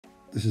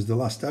This is the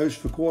last house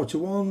for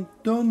Q1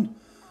 done.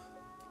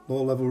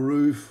 Low level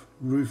roof.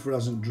 Roofer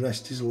hasn't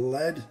dressed his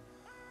lead.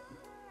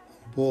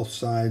 Both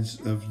sides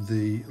of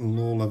the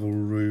low level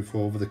roof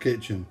over the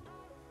kitchen.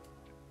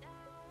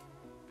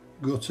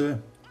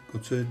 Gutter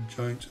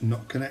joint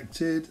not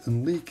connected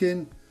and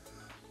leaking.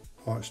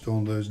 Arch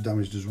stone there is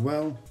damaged as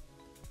well.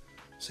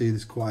 See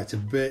there's quite a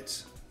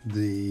bit.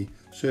 The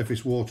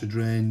surface water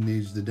drain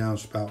needs the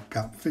downspout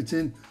cap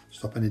fitting,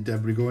 stop any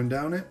debris going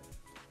down it.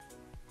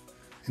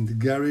 In the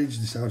garage,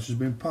 this house has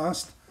been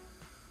passed.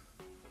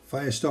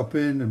 Fire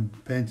stopping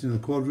and painting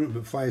of the quadrant,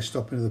 but fire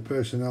stopping of the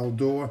personnel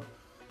door.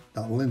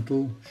 That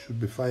lintel should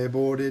be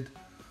fireboarded.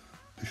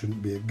 There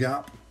shouldn't be a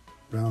gap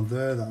around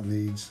there, that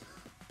needs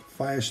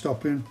fire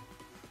stopping.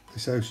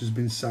 This house has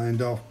been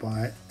signed off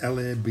by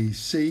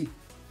LABC.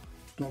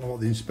 Don't know what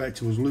the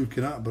inspector was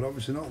looking at, but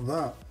obviously not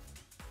that.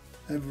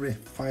 Every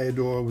fire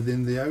door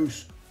within the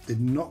house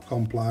did not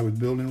comply with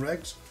building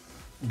regs.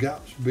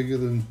 Gaps bigger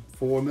than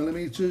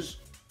 4mm.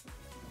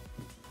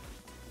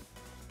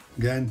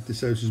 Again,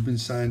 this house has been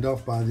signed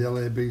off by the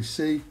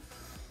LABC.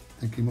 I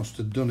think he must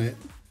have done it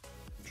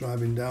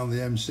driving down the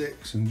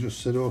M6 and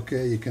just said,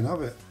 okay, you can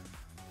have it.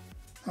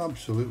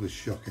 Absolutely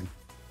shocking.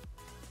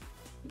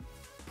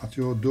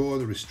 Patio door,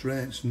 the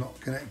restraint's not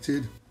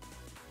connected.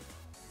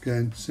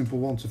 Again, simple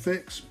one to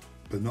fix,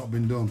 but not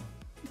been done.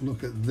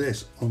 Look at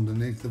this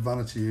underneath the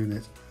vanity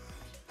unit.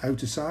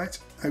 Out of sight,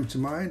 out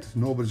of mind,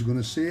 nobody's going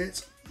to see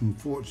it.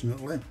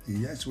 Unfortunately,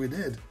 yes we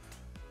did.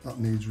 That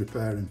needs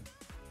repairing.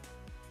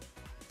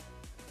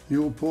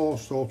 Newel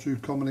posts, all too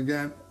common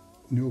again.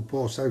 Newel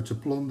posts out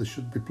of plumb, they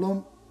should be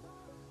plumb.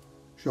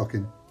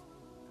 Shocking.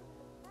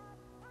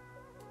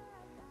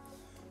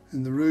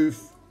 In the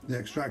roof, the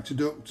extractor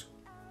duct,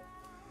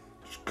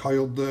 just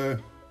coiled there,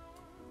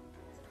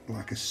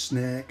 like a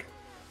snake.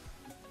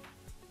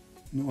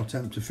 No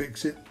attempt to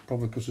fix it,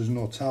 probably because there's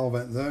no towel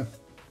vent there,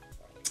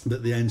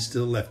 but the end's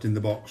still left in the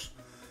box.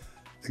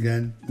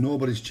 Again,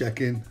 nobody's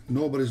checking,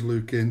 nobody's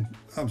looking,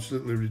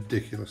 absolutely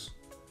ridiculous.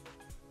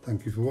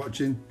 Thank you for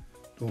watching.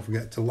 Don't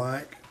forget to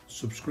like,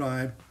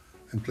 subscribe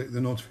and click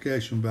the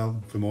notification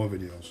bell for more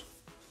videos.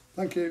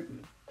 Thank you.